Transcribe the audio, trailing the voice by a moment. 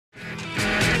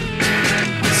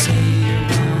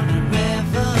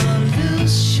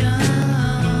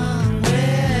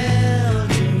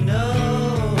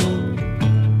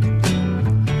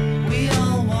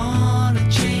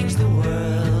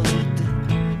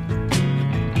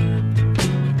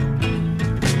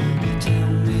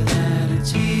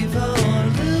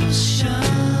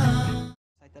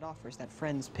offers, that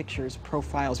friends, pictures,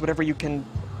 profiles, whatever you can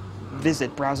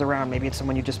visit, browse around. Maybe it's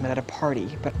someone you just met at a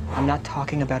party. But I'm not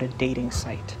talking about a dating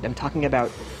site. I'm talking about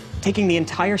taking the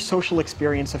entire social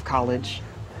experience of college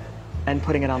and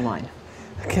putting it online.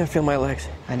 I can't feel my legs.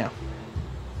 I know.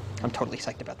 I'm totally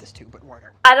psyched about this too, but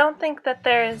Warner. I don't think that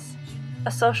there is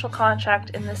a social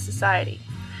contract in this society.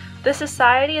 This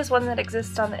society is one that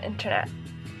exists on the internet.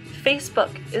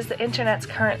 Facebook is the internet's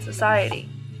current society.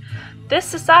 This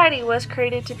society was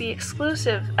created to be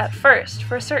exclusive at first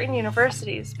for certain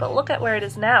universities, but look at where it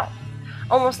is now.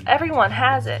 Almost everyone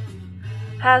has it,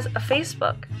 has a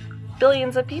Facebook.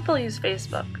 Billions of people use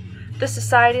Facebook. This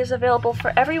society is available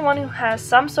for everyone who has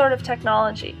some sort of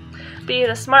technology, be it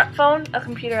a smartphone, a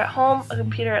computer at home, a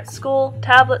computer at school,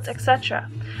 tablets, etc.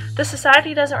 This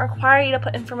society doesn't require you to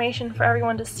put information for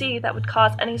everyone to see that would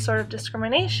cause any sort of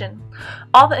discrimination.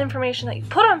 All the information that you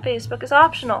put on Facebook is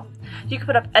optional. You can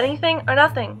put up anything or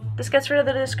nothing. This gets rid of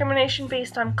the discrimination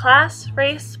based on class,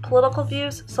 race, political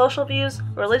views, social views,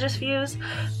 religious views,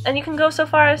 and you can go so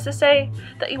far as to say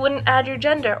that you wouldn't add your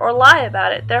gender or lie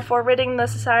about it, therefore ridding the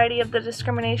society of the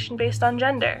discrimination based on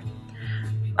gender.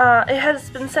 It has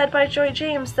been said by Joy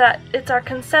James that it's our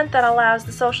consent that allows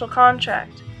the social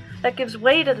contract, that gives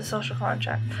way to the social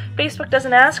contract. Facebook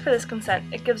doesn't ask for this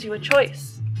consent, it gives you a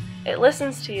choice. It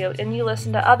listens to you and you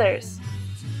listen to others.